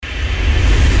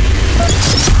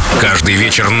Каждый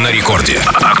вечер на рекорде.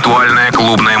 Актуальная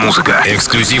клубная музыка,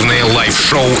 эксклюзивные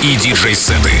лайв-шоу и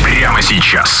диджей-сеты. Прямо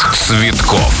сейчас.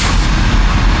 Цветкоff.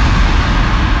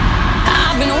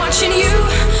 I've been watching you,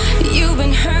 you've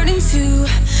been hurting too.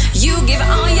 You give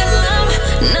all your love,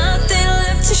 nothing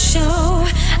left to show.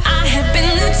 I have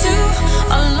been there too,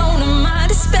 alone in my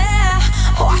despair.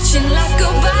 Watching life go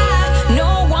by,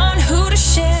 no one who to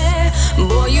share.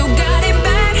 Boy, you got it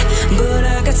back, but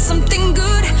I got something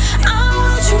good. I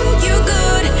will treat you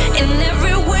good in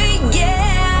every way,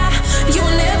 yeah.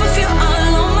 You'll never feel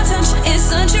alone, my touch is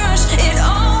such a rush. It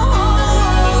overflows.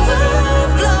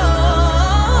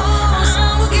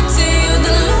 I will give to you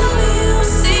the love you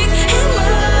seek and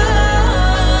love.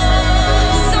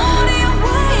 So what are you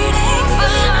waiting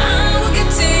for? I will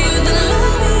give to you the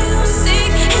love you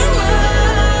seek and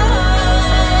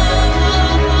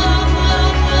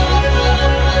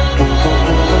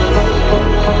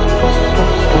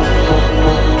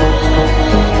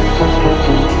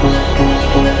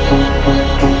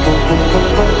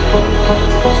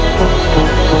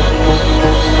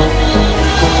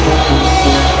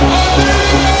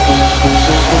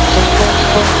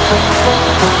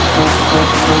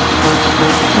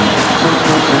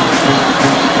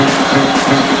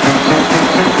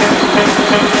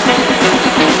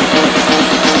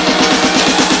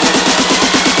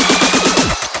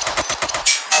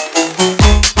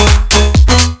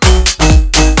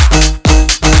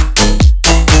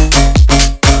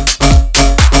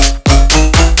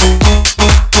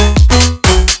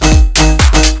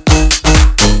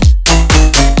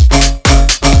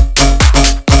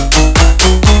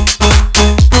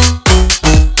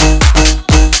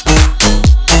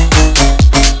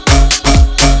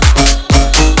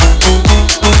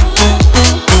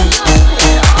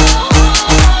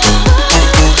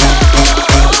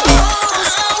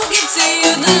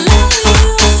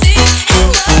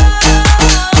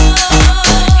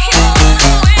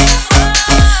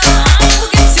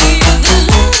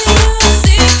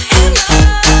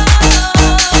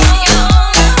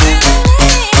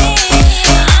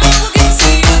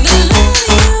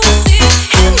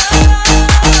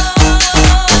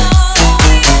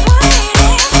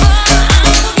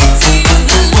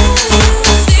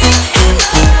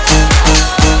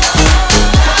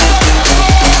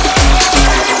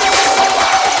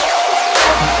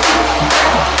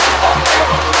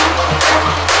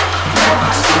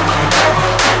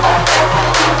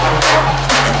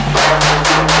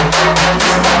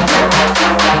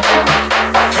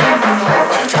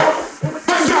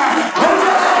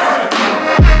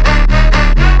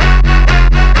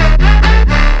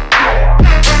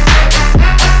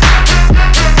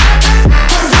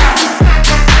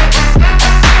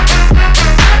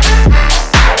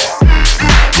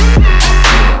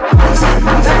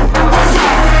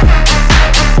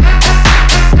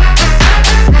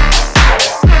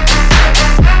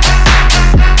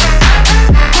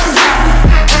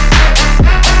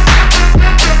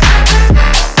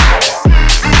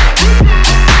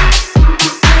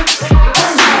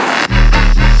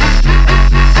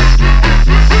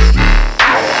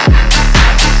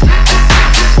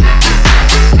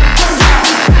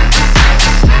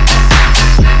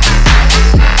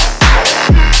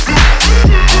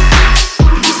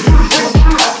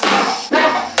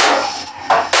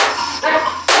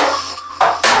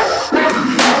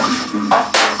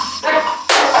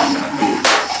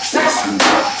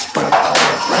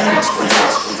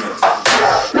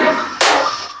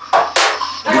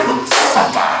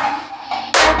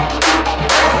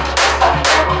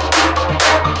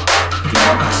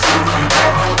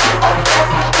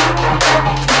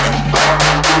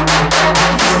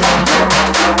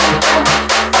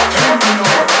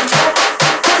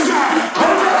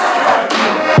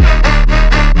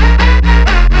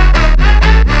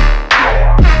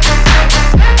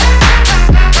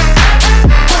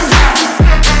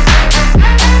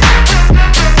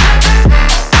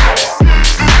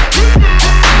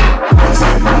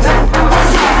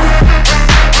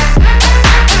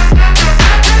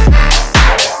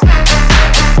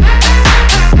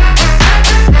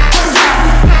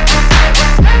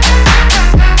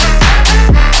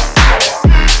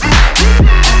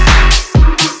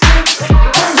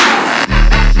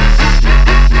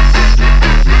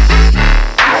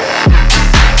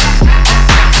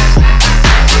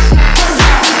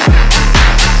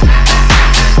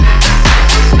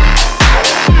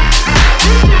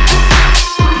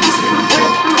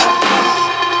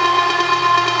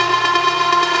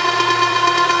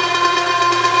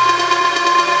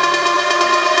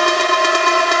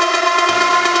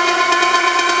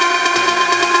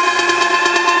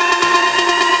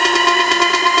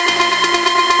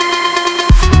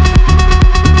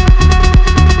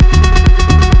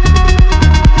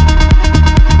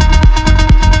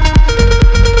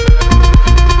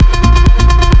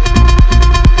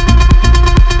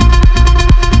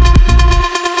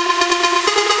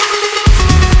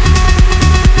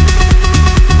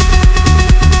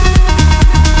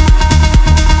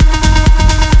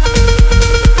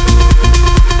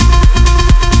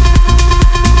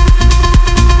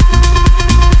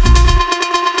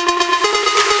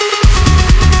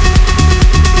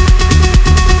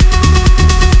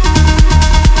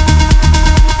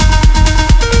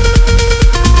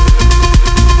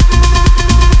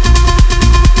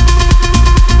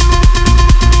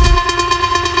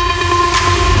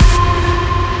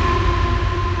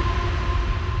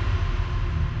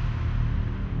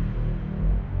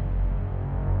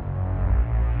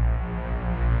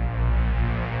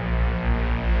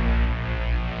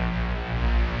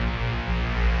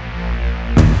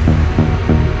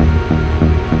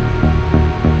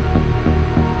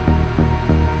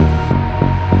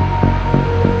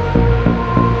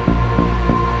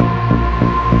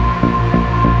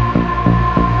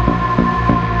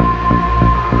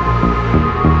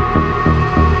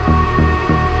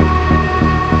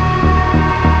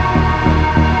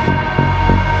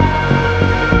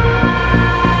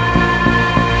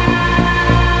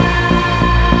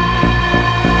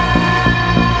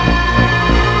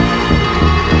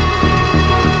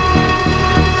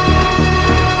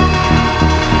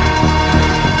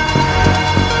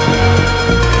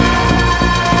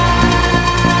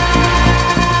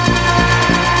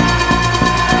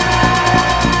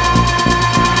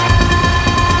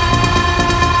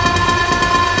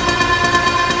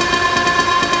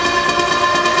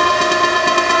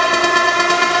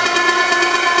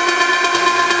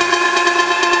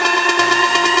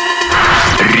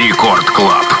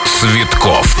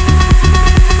Цветкоff.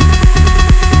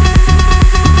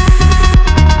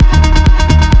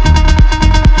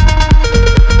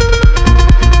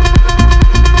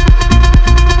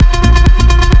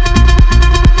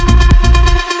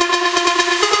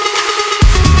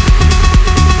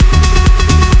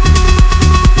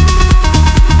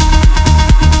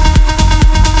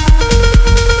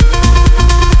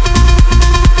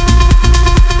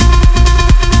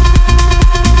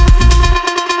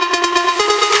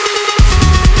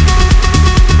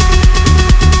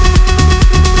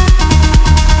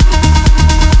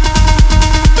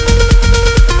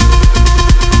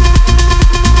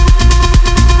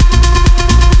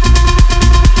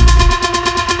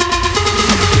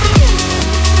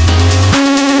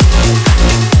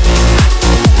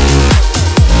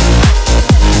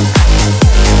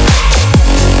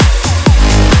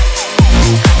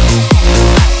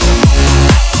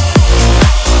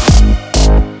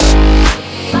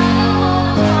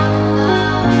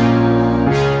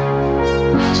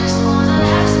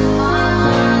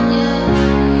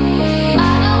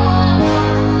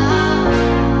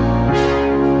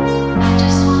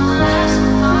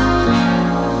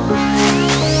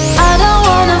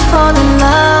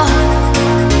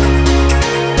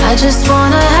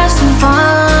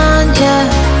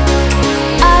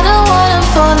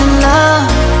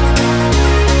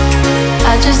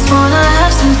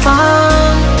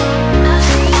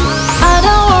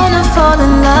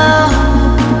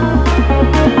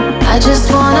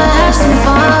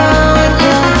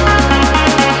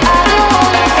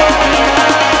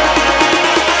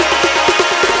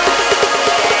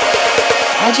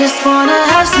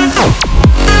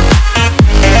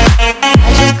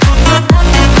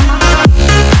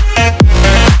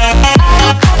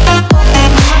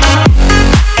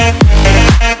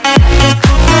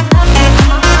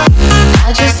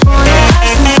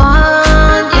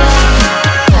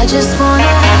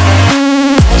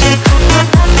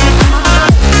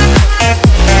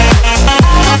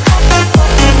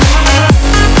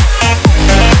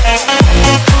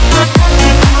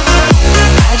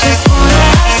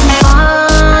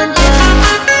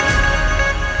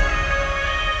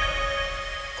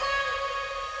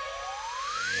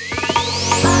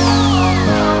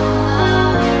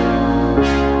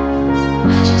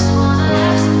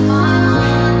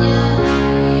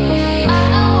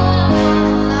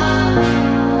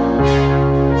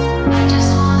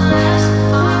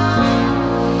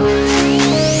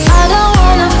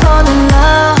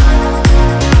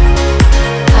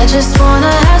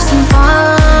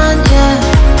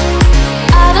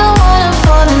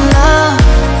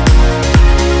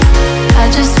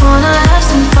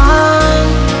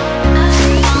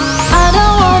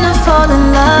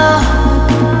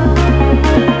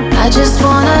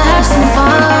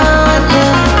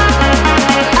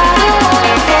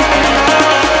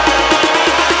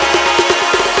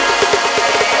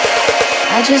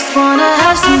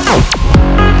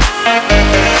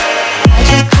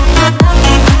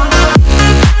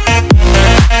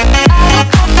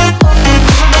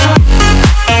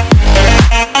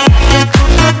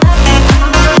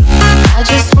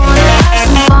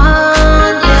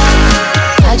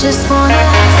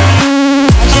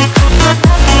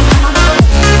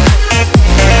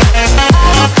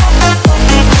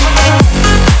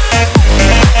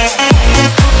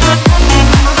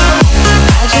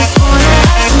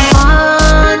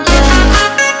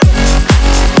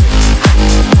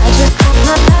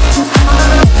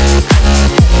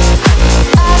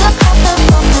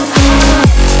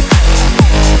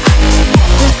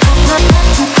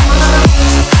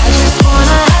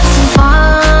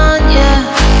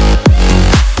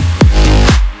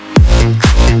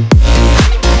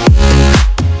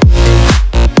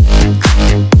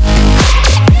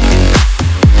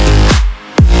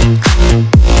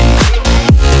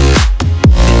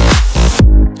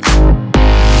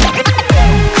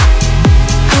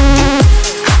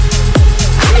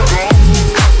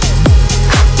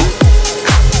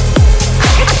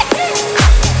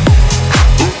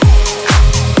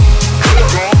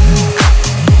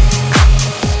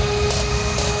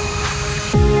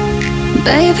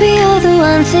 Baby, you're the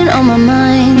one thing on my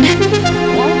mind.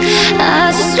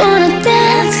 I just wanna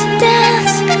dance,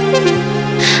 dance.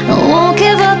 I won't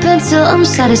give up until I'm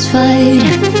satisfied.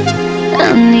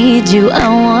 I need you, I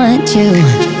want you.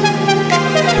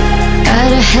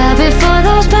 Got a habit for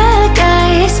those bad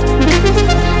guys,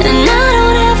 and I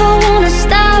don't ever wanna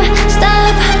stop,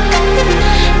 stop.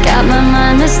 Got my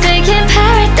mind mistaken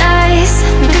paradise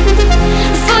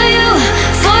for you,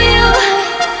 for you.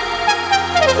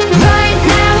 Right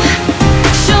now,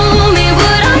 show me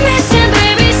what I'm missing,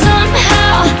 baby,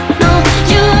 somehow. No,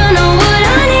 you're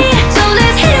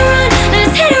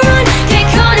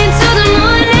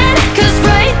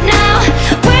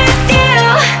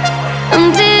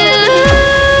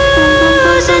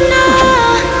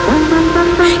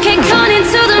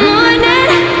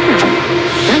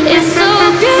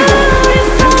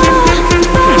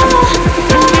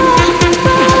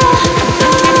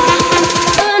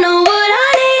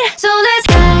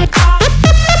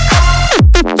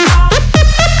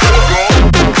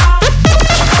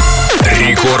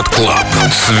Рекорд Клаб.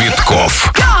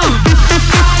 Цветкоff.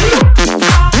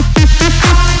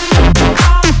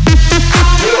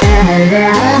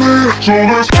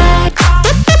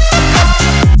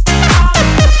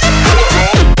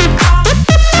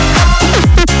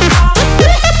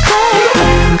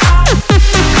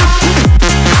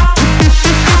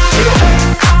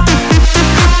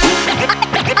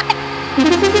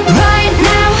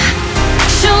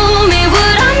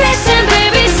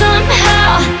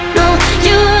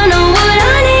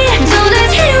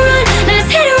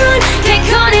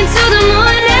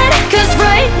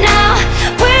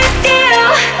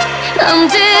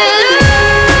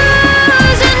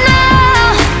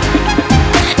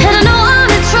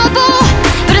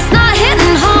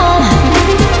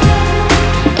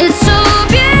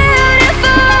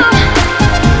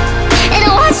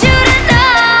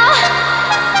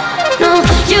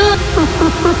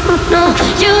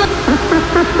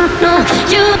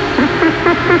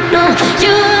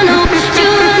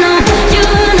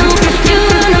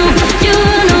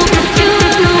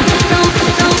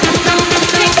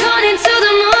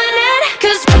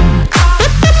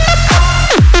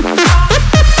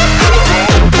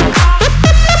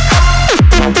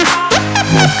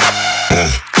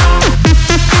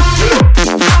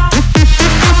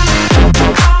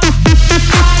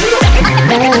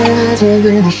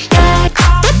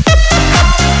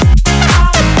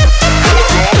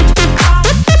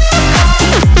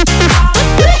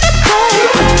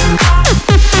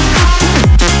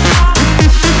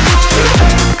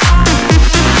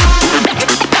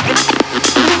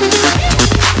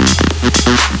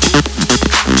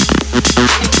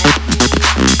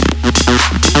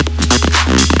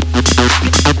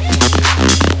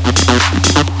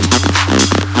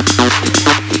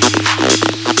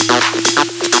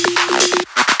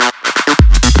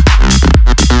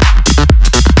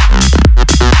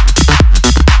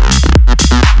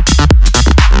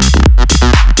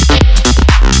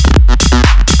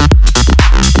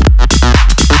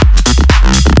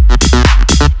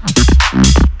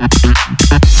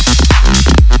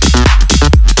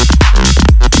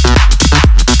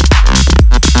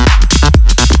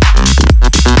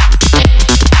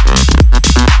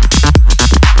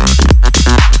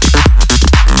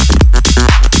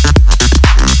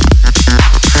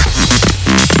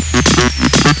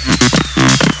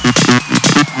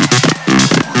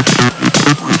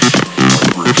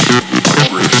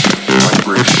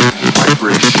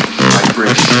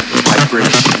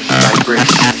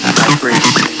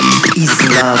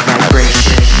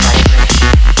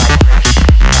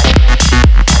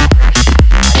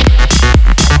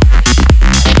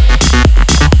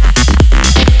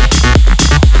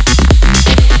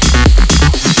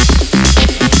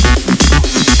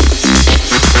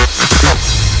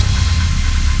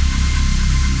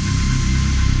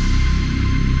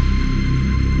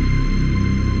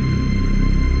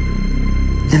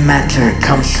 Matter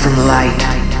comes from light,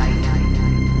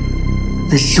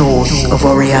 the source of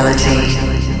our reality,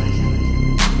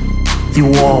 the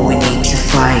war we need to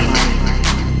fight.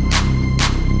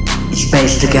 It's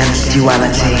based against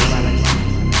duality.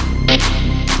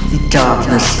 The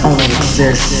darkness only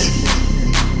exists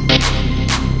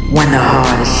when the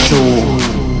heart is sore.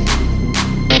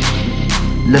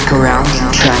 Look around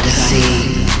and try to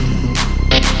see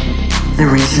the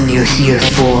reason you're here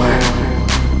for.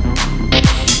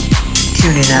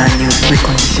 Tuning a new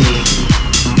frequency,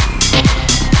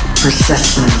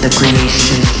 processing the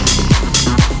creation,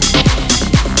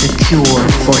 the cure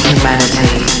for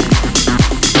humanity.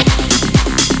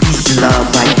 Is love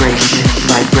vibration,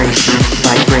 vibration,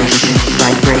 vibration,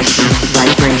 vibration,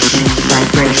 vibration,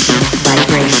 vibration, vibration,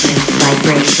 vibration,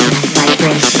 vibration,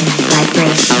 vibration,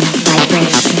 vibration,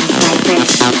 vibration,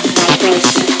 vibration,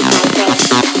 vibration.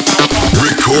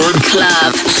 Record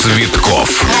Club. Цветкоff.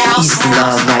 Is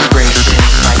love vibration.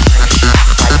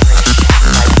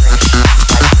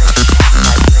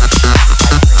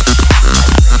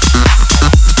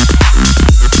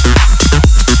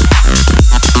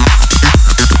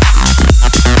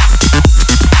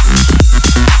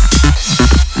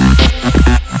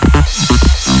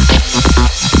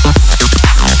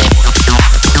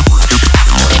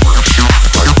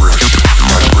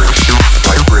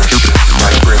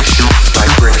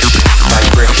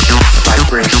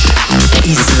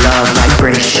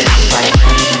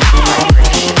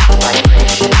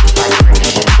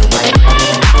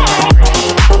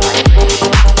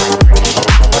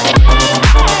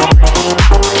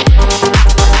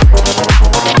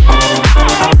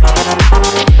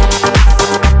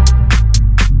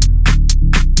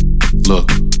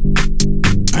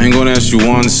 You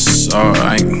once,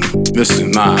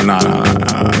 listen, nah.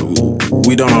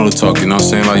 we don't know the talk, you know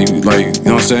what I'm saying? Like, you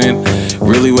know what I'm saying?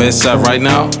 Really where it's at right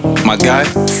now, my guy,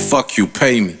 fuck you,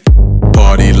 pay me.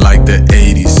 Party like the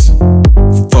 80s,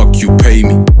 fuck you, pay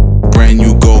me. Brand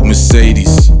new gold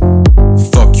Mercedes,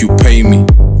 fuck you, pay me.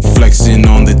 Flexing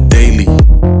on the daily,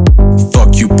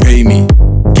 fuck you, pay me.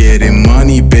 Getting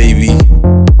money, baby,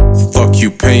 fuck you,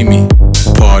 pay me.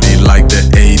 Party like the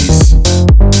 80s,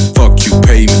 fuck you,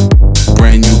 pay me.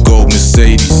 Brand new gold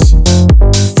Mercedes,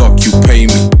 fuck you, pay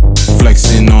me.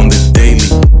 Flexing on the daily,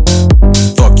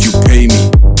 fuck you, pay me.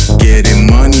 Getting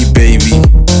money, baby,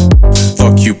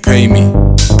 fuck you, pay me.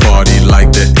 Party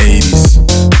like the 80s,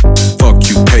 fuck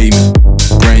you, pay me.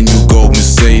 Brand new gold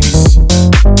Mercedes,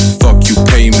 fuck you,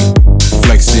 pay me.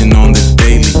 Flexing on the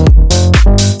daily,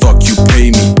 fuck you,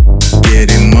 pay me.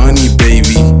 Getting money,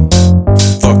 baby,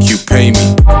 fuck you, pay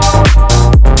me.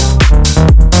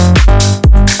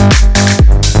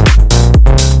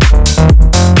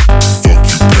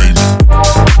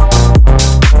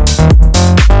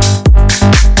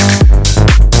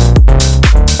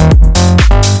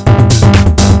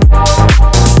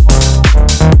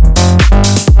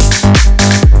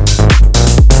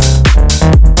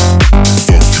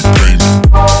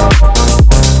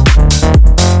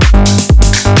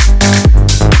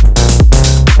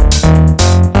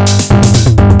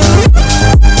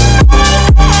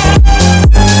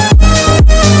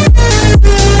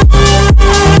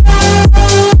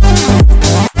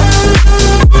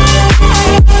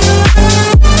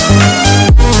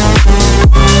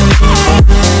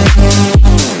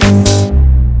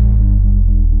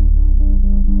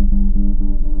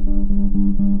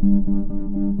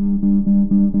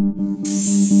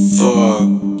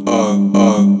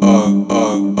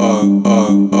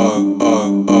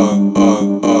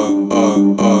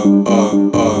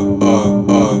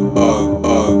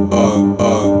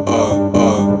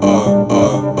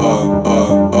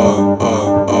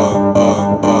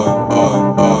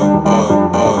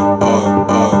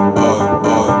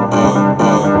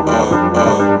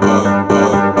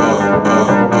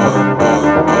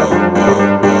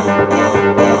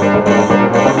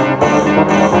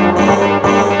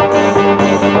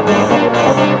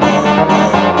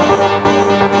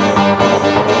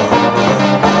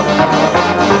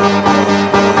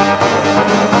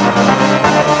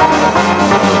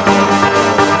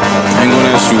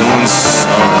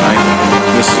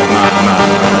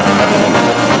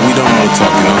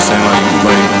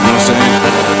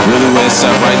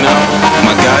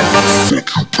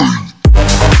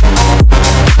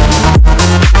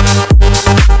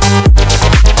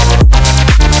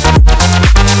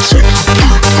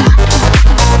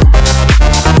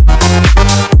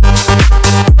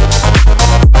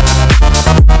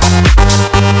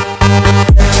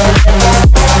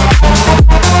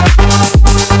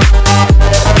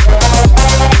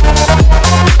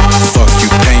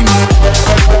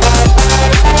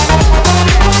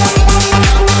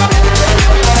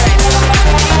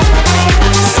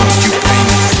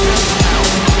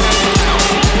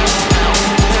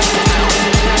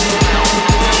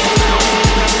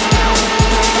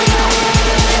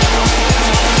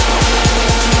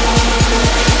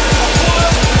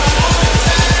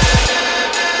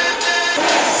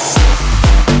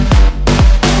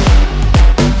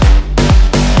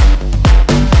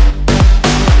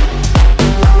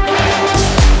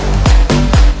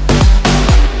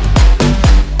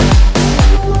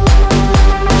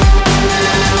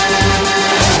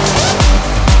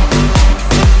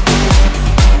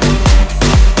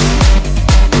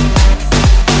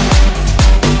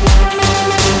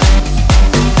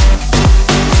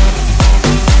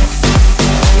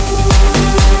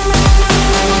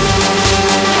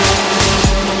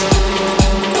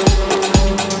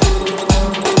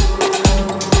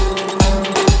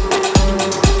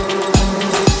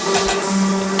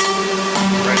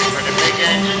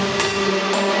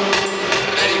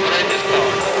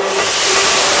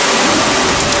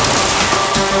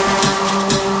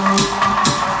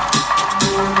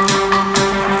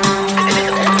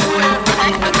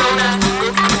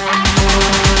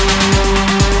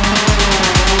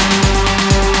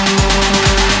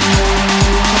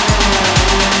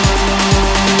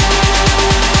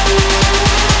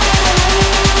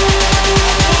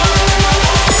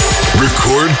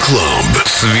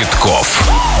 Цветкоff.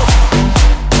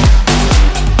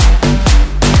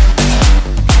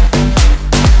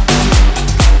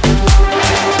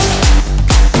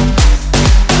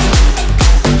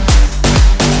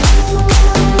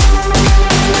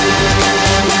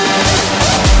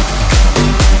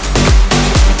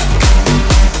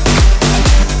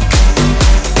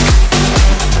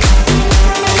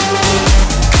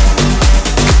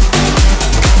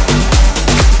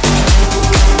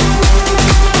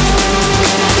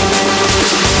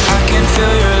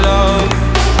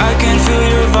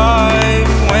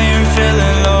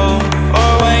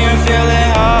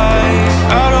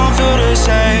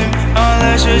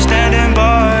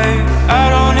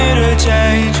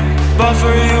 but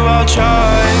for you I'll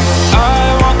try. I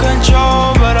want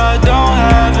control, but I don't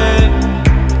have it.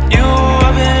 You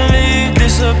up and leave,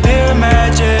 disappear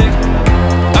magic.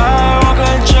 I want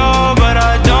control, but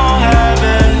I don't have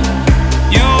it.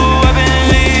 You up and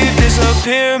leave,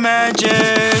 disappear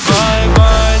magic. Bye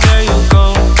bye, there you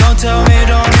go. Don't tell me,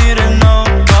 don't need to know.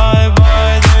 Bye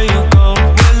bye, there you go.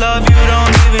 With love you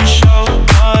don't even show.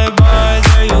 Bye bye,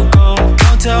 there you go.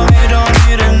 Don't tell me, don't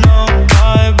need to know.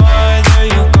 Bye bye, there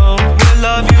you go. With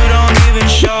love you don't even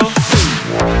show.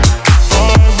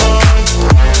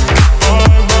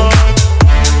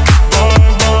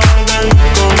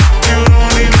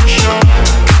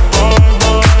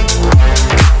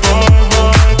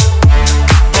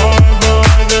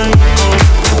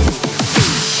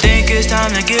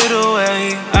 Time to get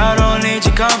away, I don't need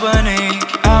your company.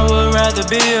 I would rather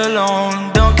be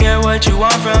alone, don't care what you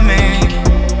want from me.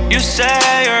 You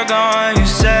say you're gone, you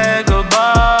said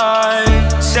goodbye.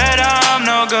 Said I'm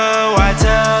no good, why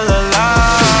tell a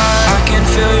lie? I can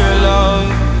feel your love,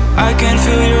 I can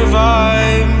feel your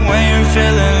vibe. When you're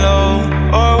feeling low,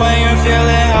 or when you're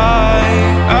feeling high.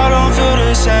 I don't feel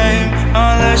the same,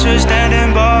 unless you're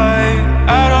standing by.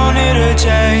 I don't need a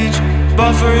change,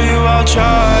 but for you I'll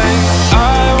try.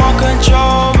 I want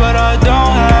control, but I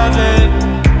don't have it.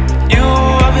 You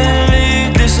up and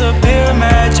leave, disappear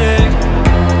magic.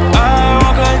 I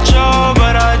want control,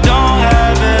 but I don't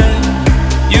have it.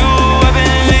 You up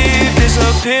and leave,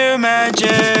 disappear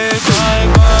magic. Bye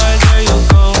bye, there you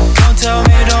go. Don't tell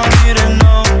me, don't need to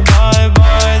know. Bye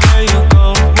bye, there you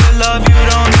go. With love you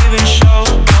don't even show.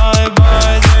 Bye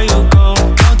bye, there you go.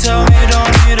 Don't tell me,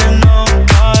 don't need to know.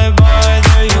 Bye bye,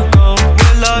 there you go.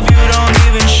 With love you don't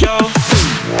even show.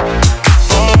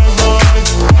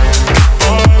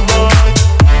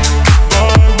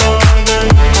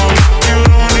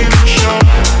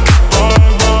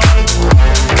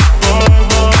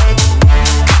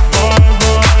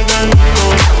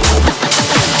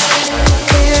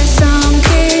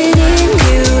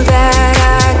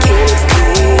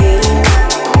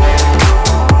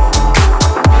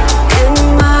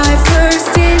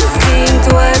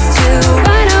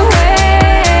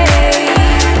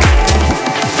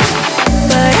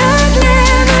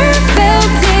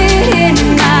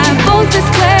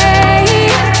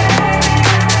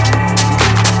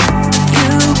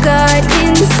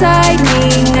 Inside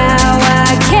me now,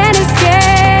 I can't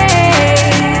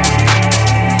escape.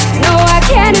 No, I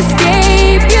can't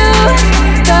escape you.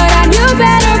 Thought I knew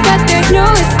better, but there's no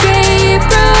escape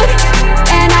route.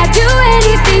 And I'd do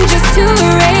anything just to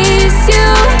erase you.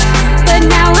 But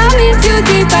now I'm in too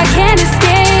deep, I can't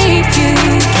escape you.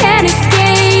 Can't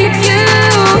escape you.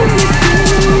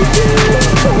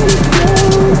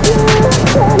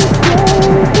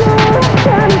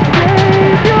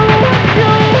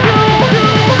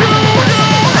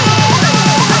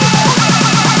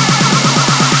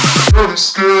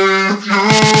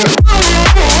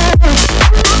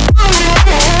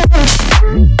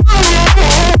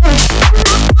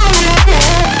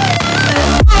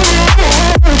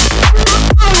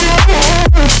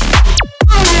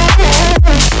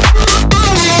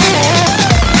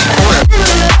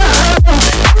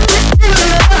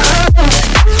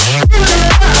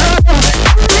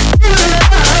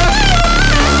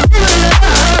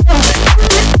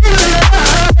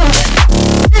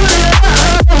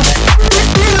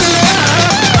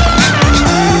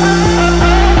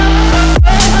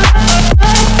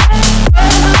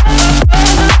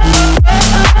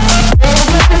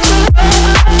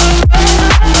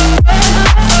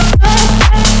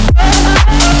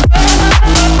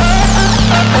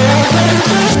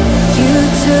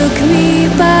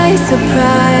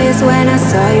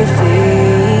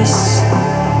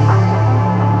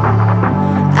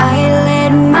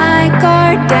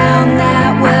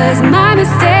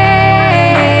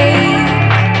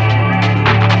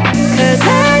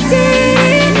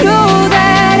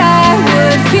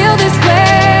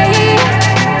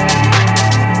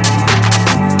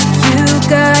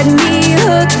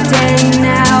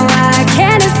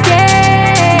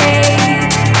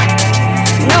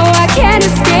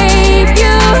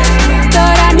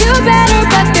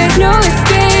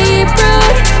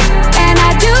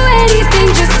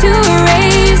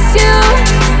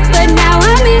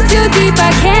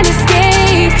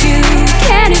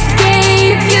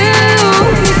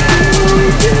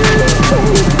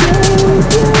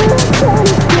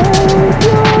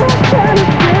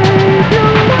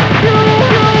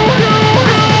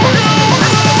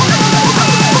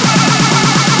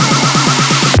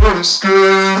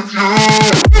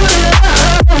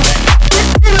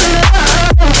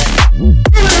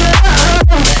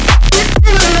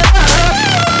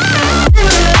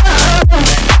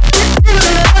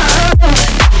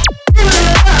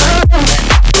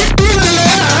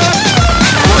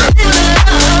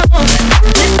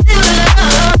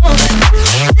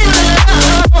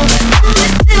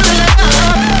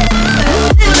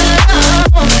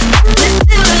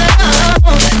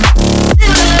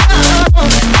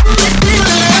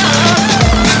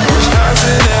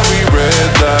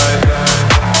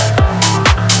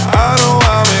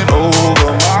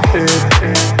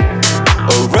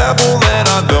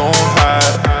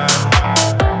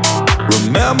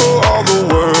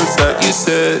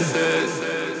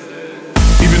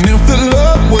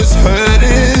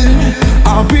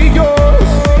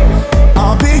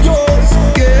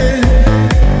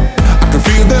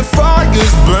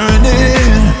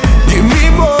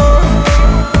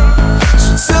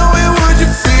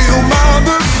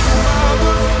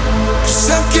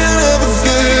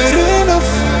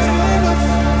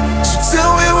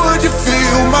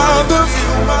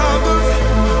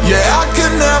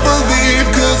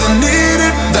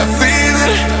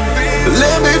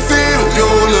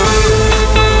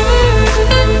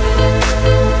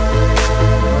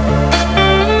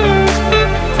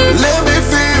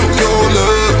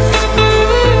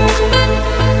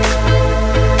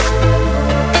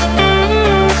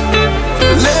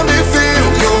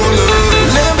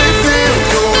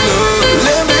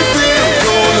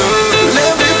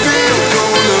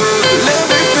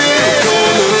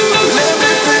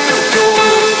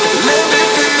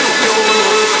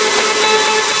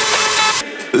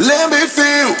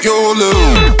 your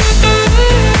love.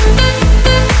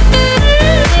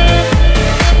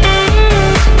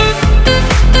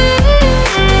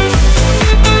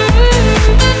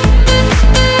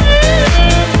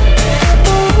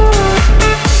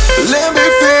 Let me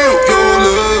feel your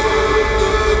love.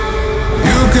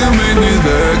 You can make me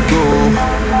let go.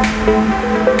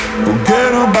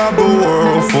 Forget about the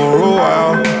world for a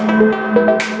while.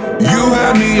 You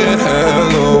had me at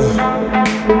hello.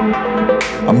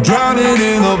 I'm drowning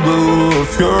in the blue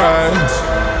of your eyes.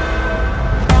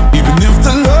 Even if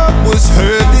the love was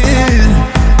hurting,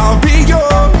 I'll be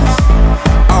yours.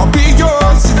 I'll be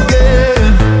yours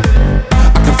again.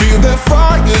 I can feel that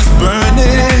fire's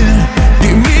burning.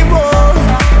 Give me more.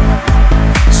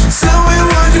 So tell me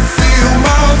what you feel,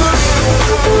 mother.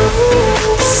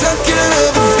 'Cause I can't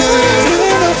ever get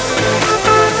enough.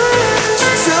 So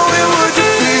tell me what you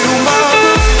feel,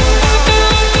 mother.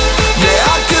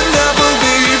 Yeah, I can never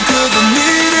leave 'cause I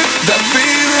need it, that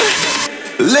feeling.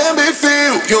 Let me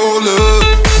feel your love.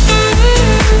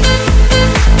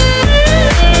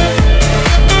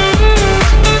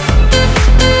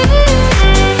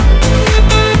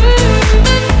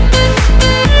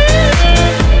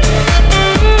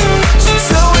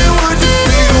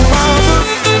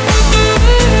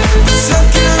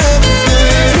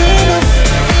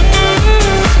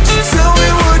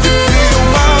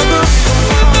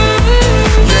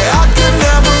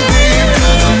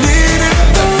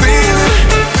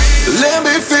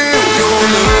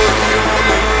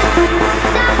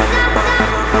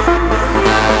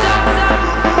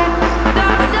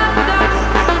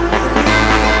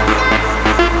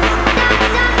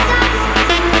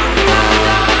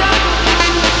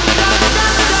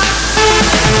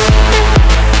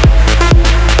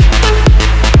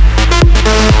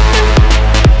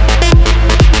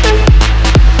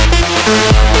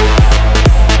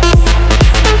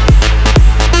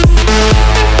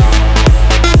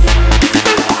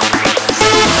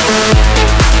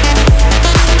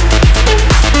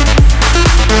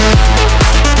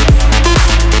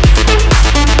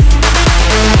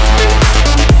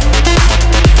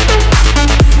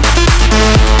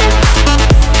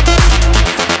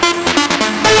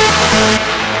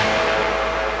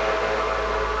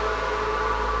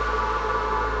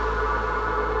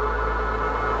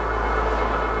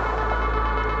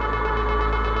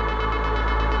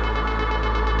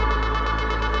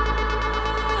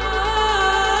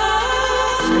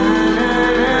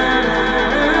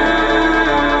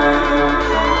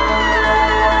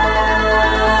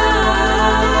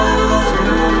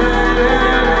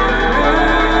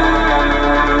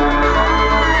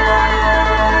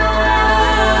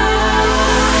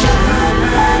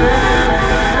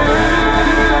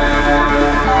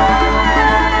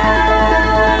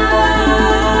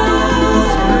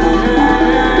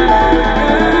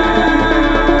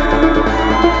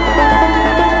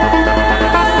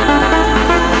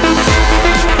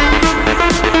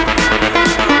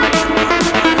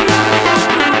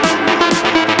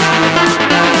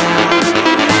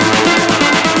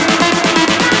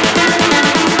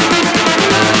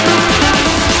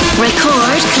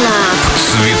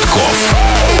 Цветкоff.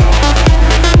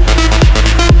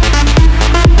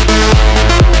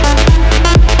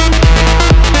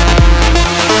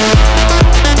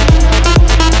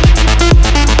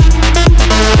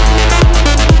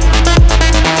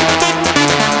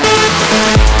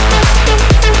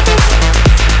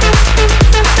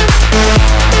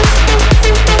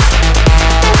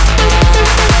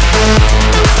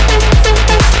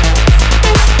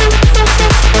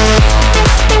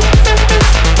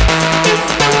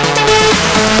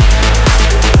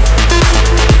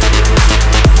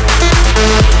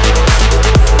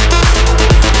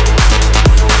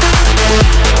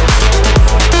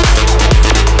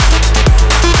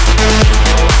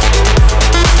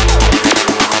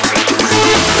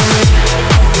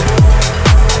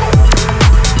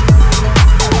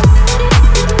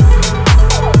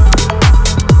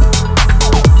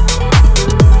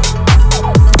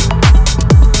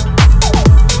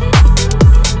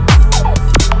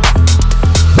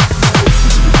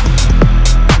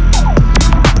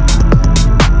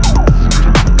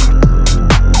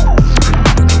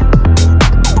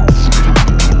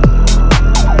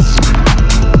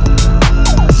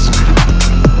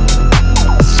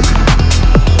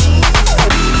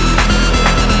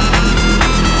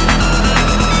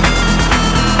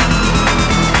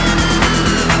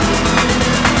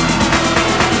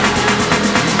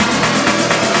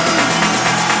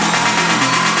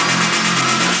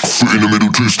 Foot in the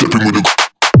middle, two-stepping with a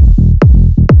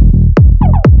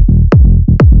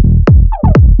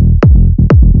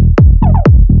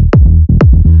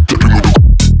stepping with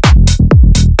a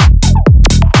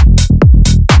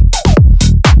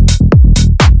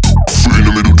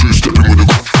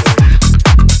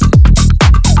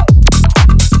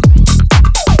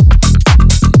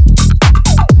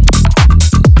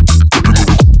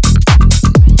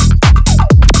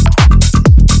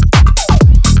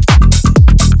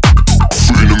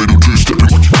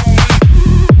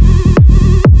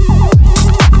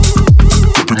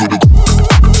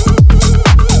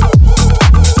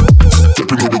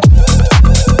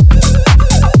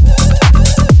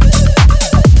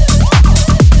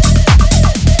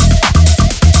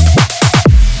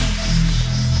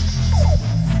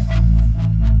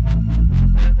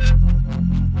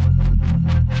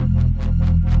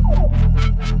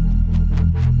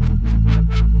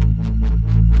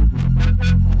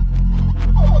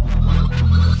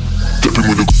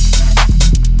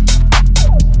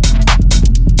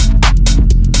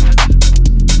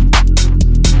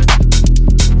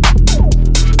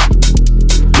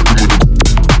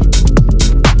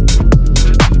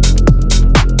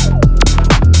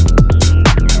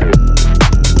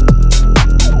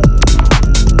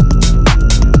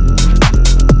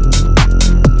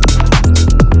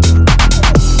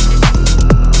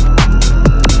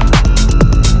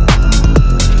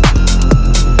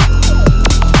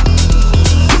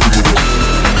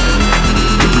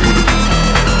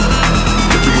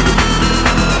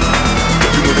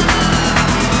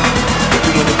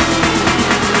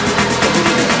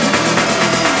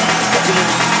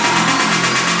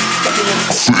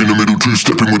Foot in the middle,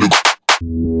 two-stepping with a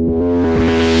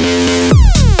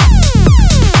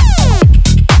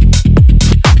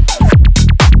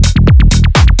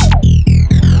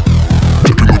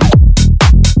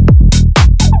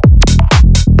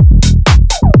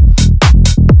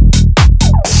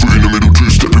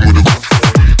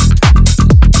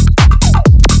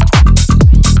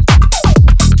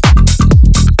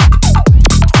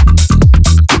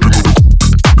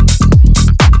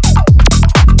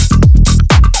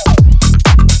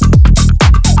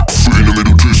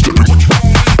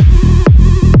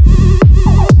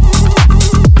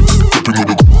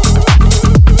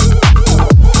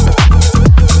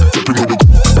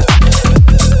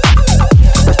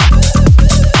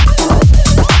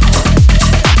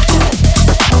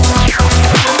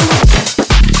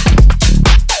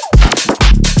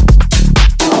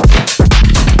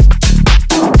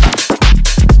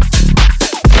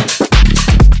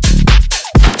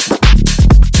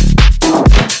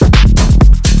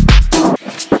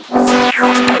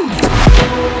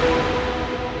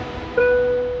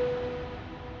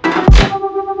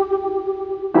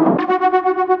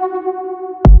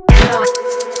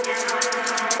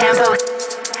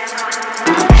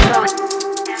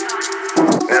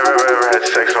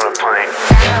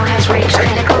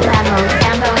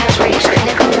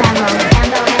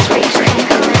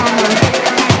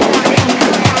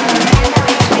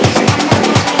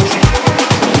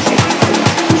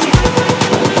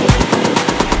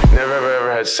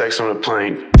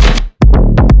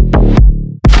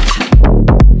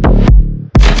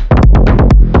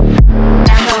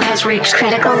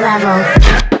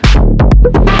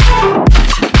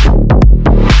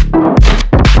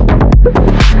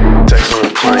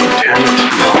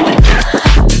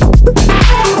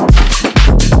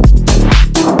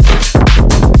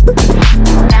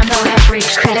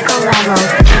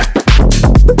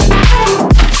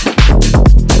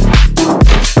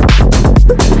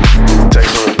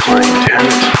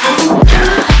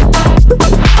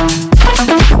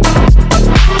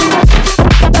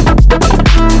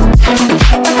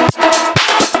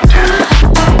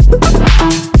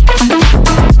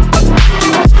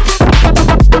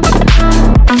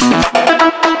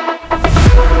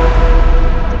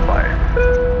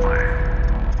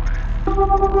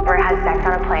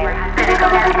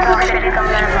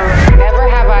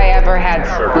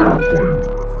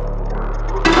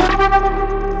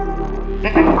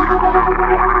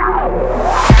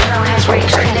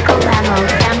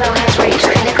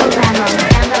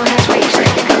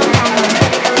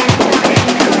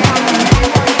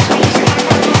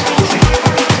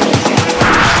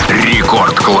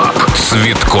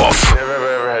Цветкоff. Never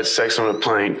ever had sex on a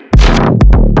plane.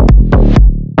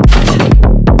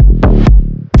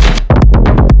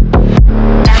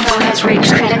 Campo has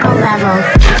reached critical level.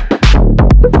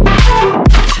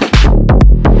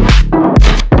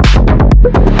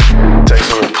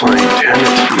 Sex on a plane, damn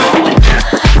it.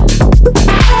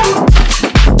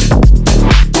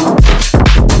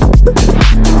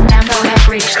 Campo has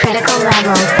reached critical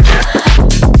level.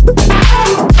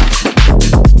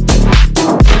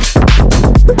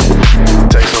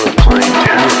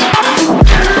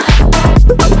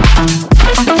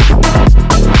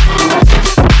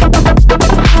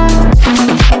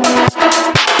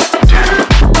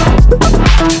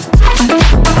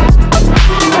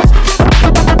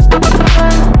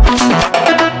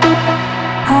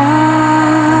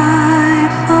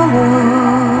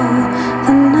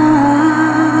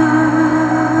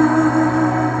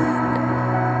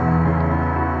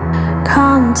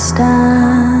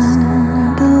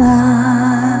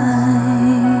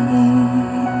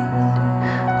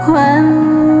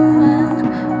 When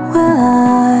will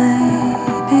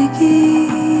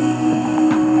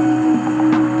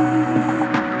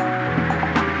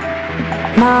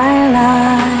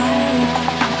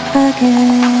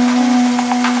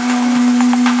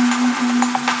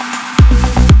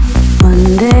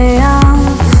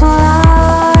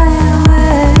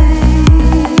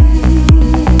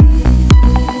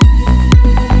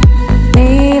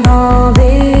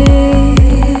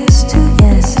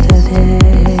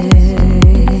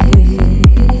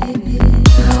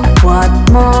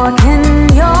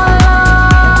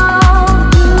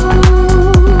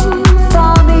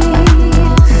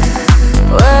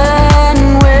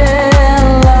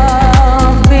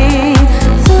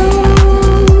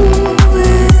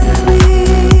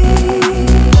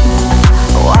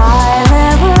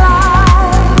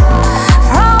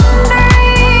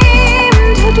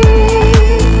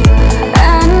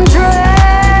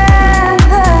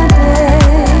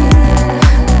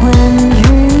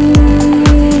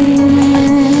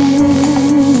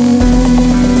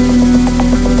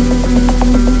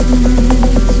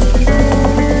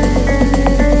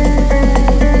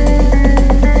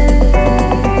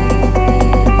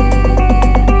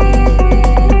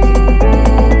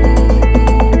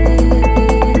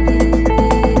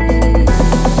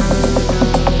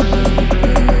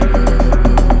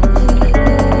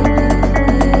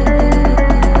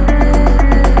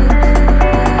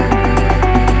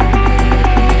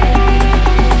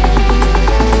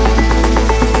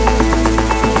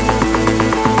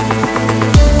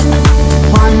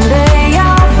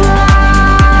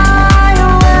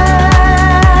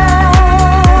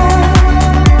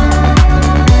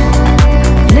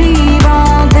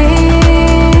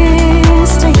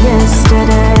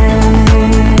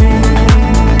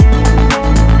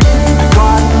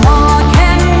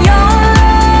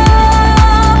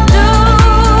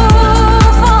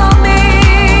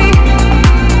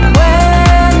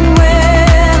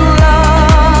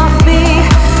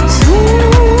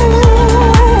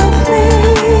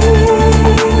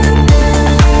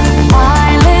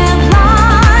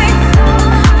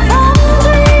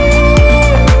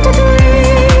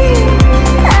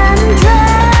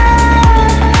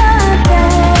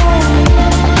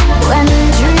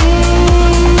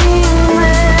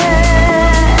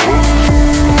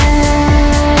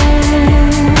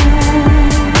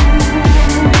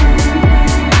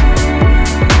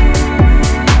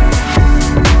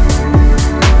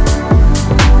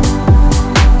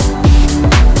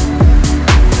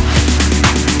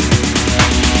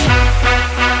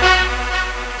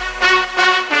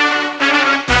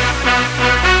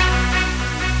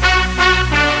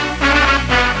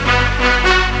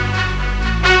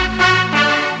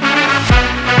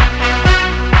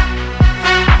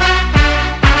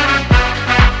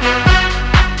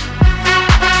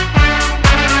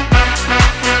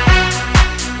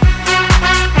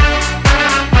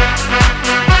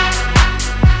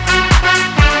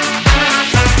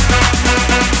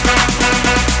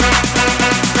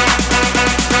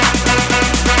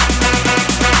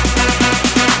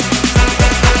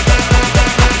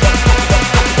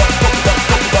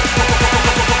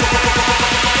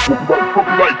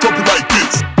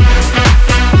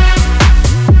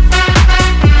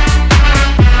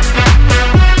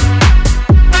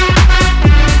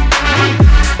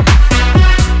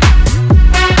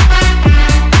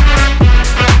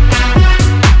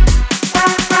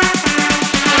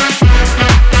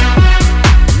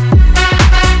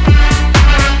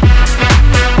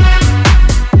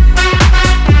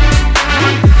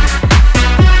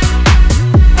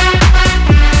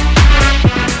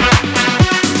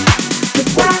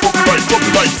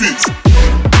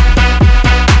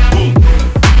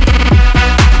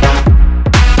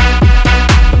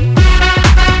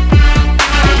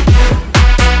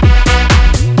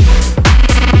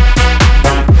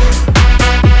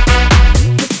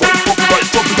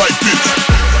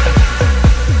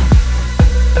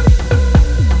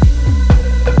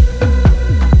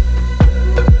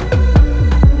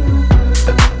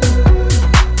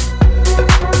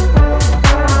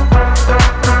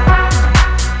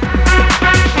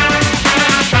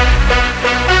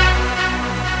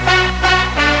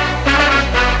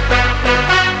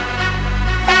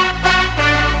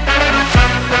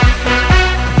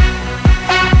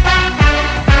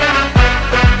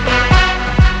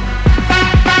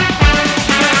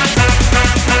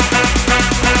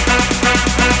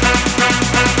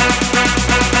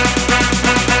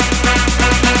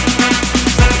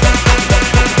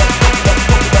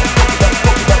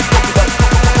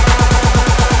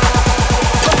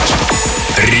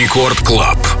Рекорд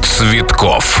Клаб.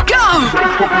 Цветкоff.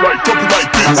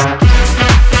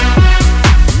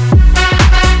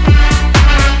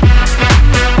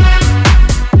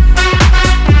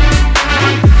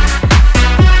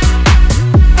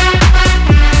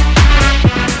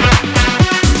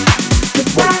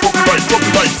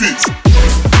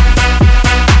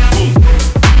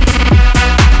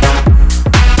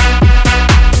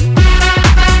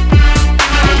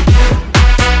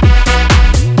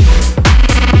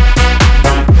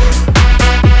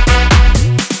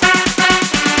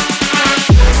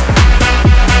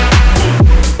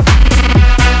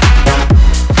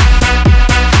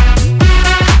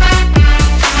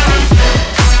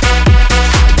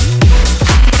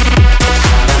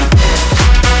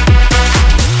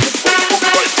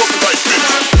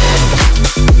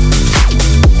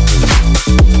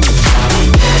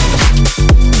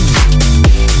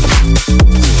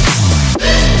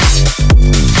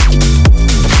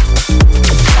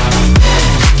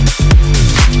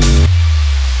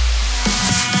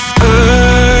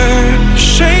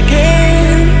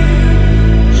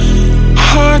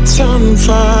 On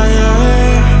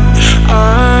fire,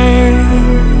 I'm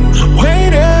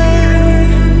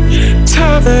waiting,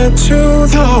 tethered to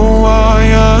the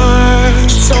wire.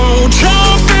 So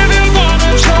jump if you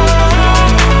wanna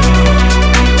jump,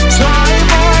 dive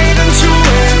right into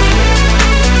it.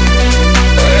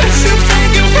 If you think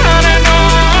you've had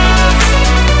enough,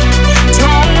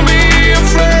 don't be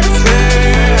afraid of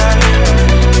it.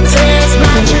 There's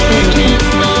magic in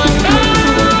the night.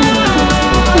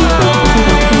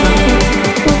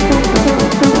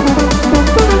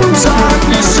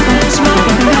 Darkness is my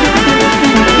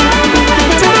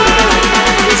paradise,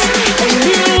 and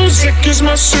music is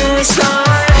my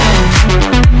suicide.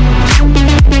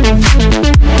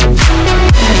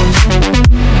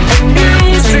 And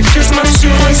music is my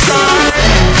suicide.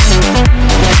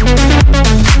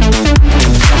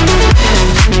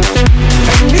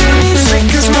 And music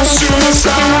is my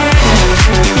suicide.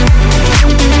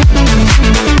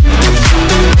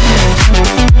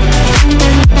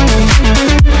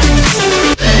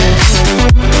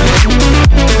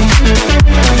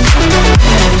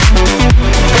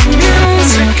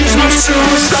 Music is my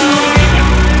suicide.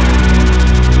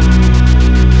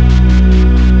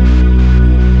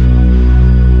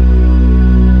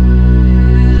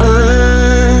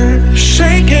 Earth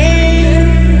shaking,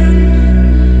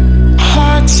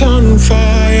 hearts on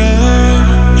fire.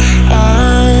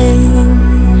 I'm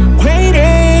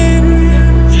waiting,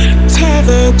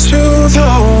 tethered to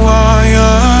the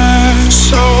wire.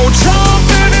 So jump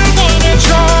if you wanna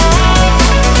jump,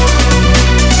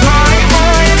 dive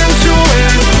right into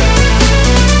it.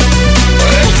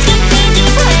 If you think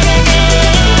you've had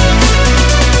enough,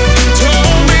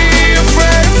 don't be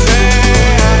afraid of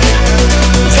it.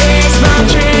 There's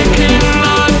magic in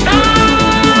the night.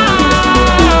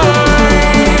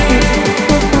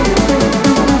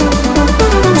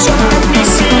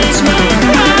 Darkness is my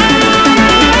paradise,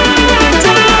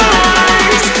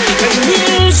 and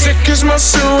music is my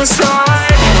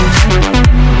suicide.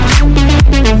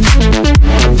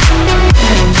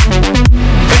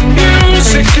 And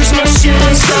music is my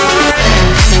suicide.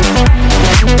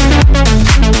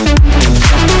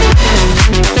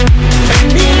 And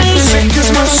music is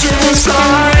my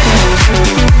suicide.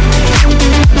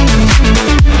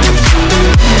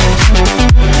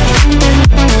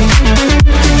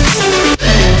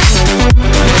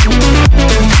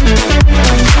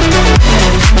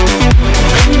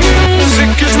 And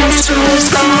music is my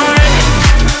suicide.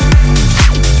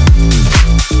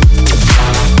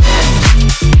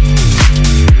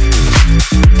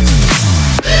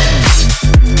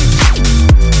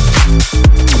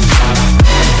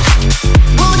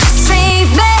 Won't you save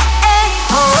me?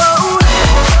 Oh.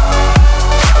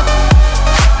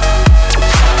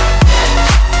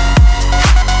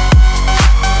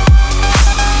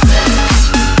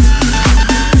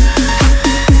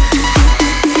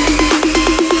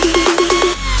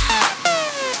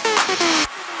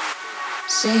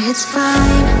 Say it's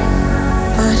fine,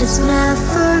 but it's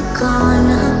never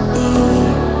gonna be.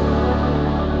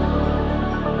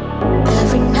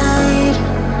 Every night,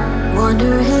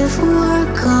 wonder if we're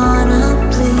gonna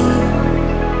bleed.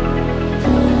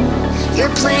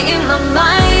 You're playing my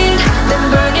mind, then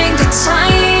burning the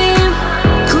time.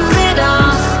 Cool it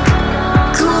off,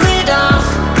 cool it off.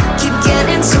 Keep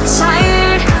getting so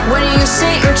tired when you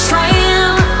say you're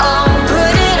trying. Oh,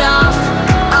 put it off,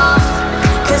 off.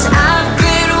 'Cause I've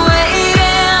been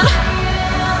waiting.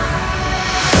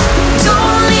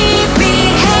 Don't leave me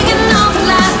hanging off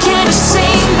alive. Can you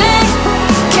save me?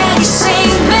 Can you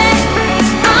save me?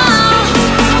 Oh,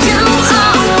 you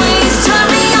always turn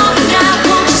me on.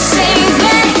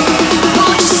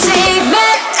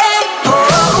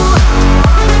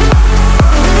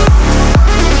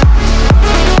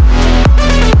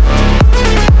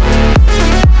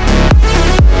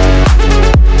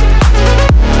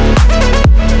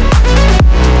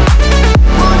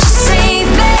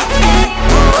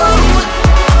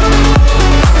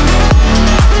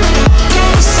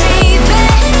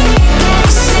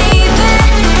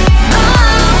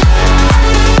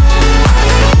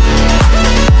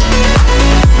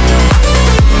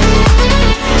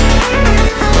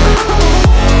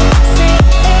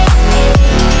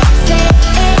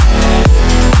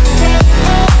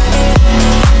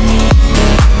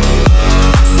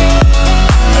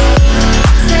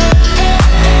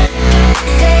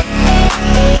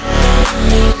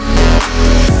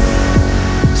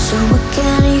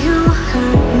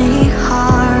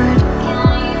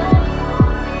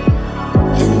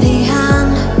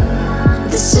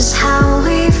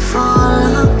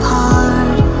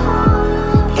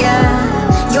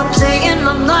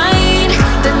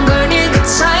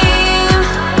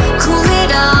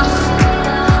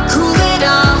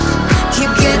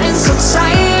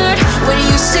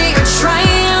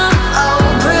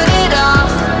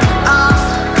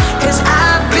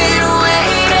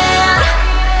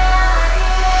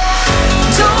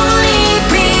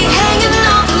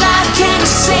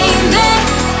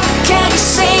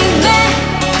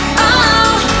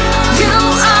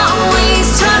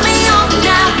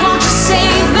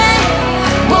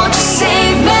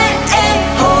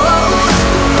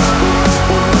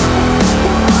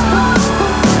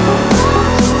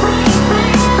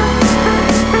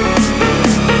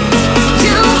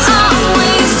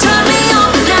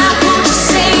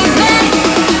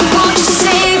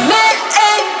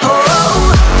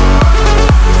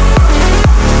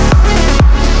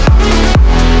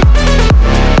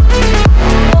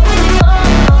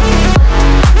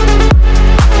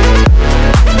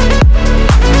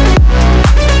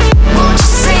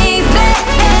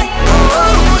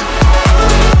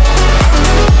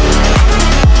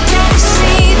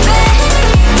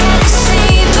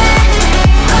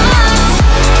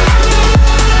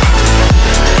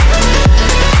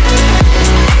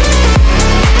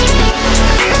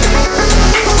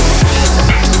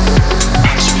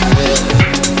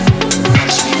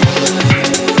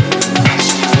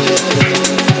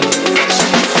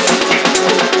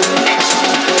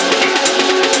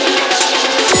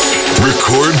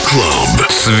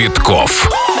 Цветкоff.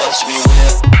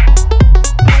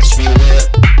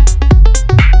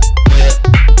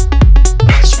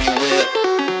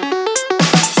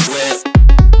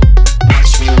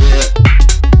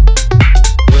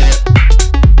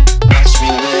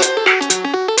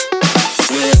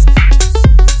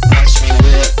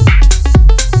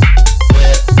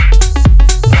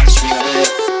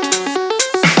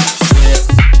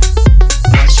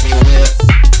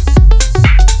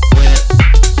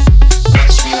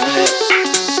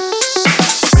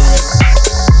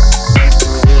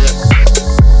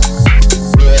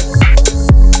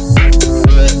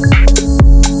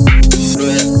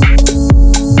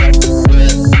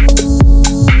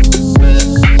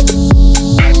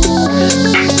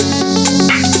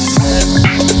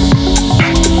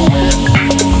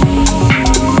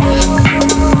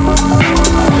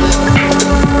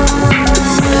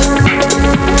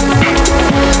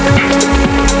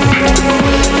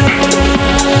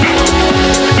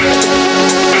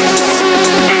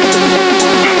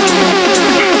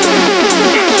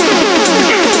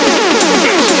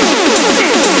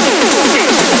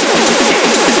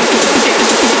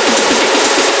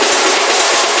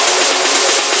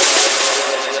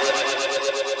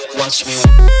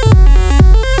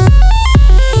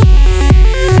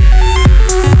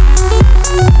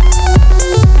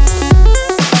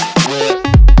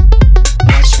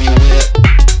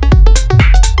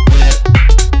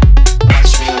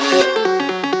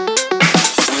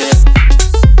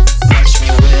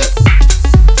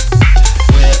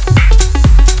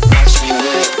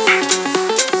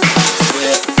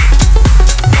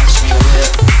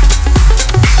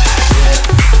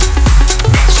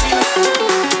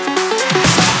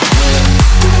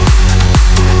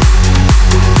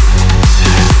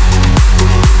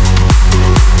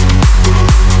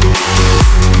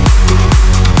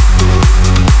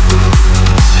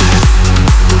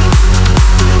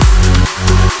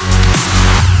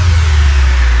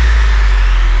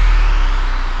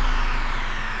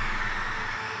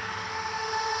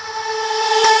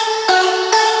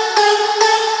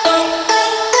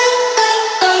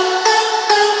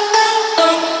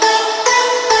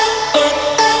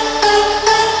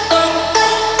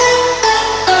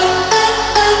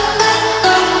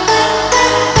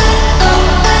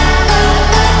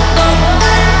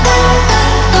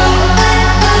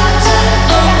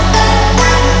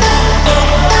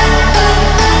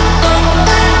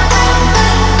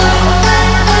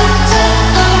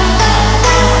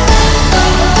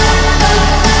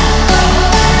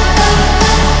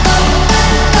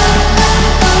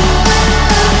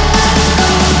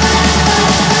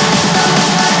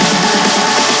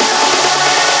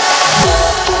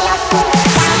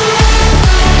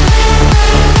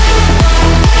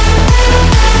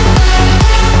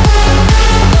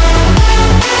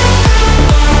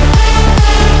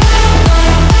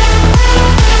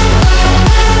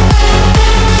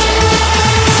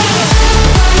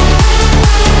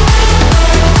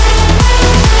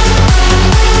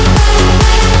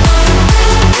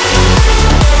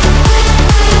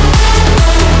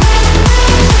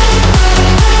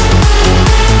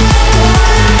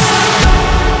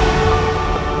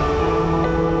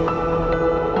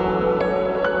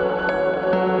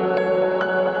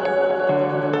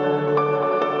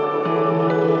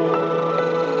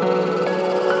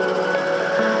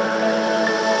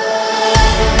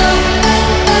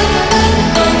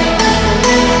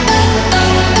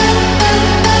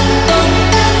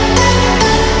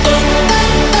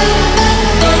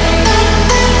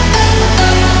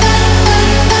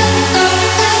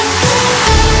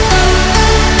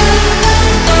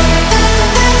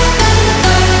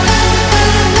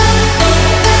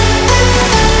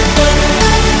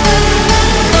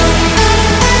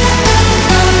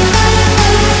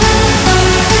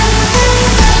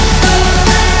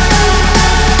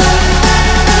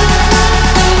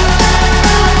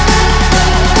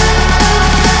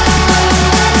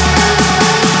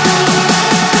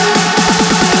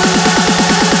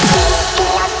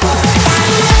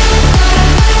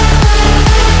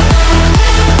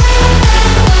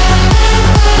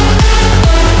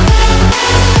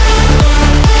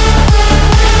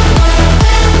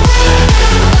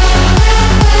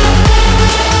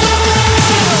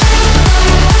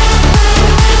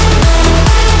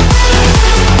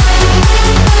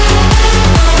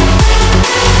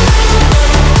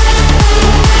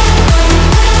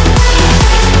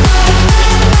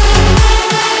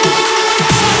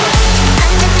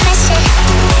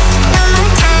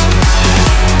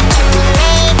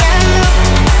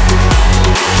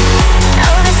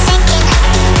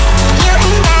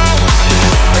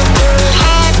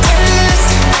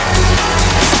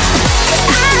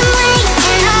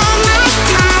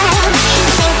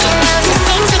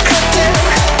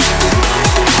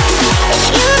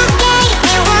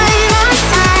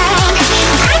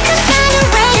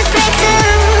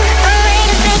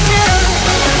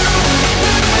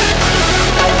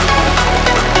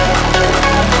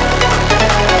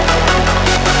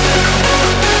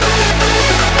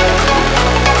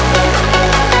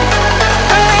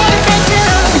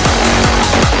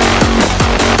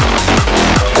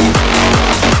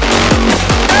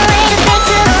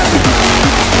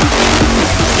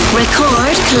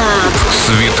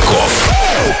 Цветкоff.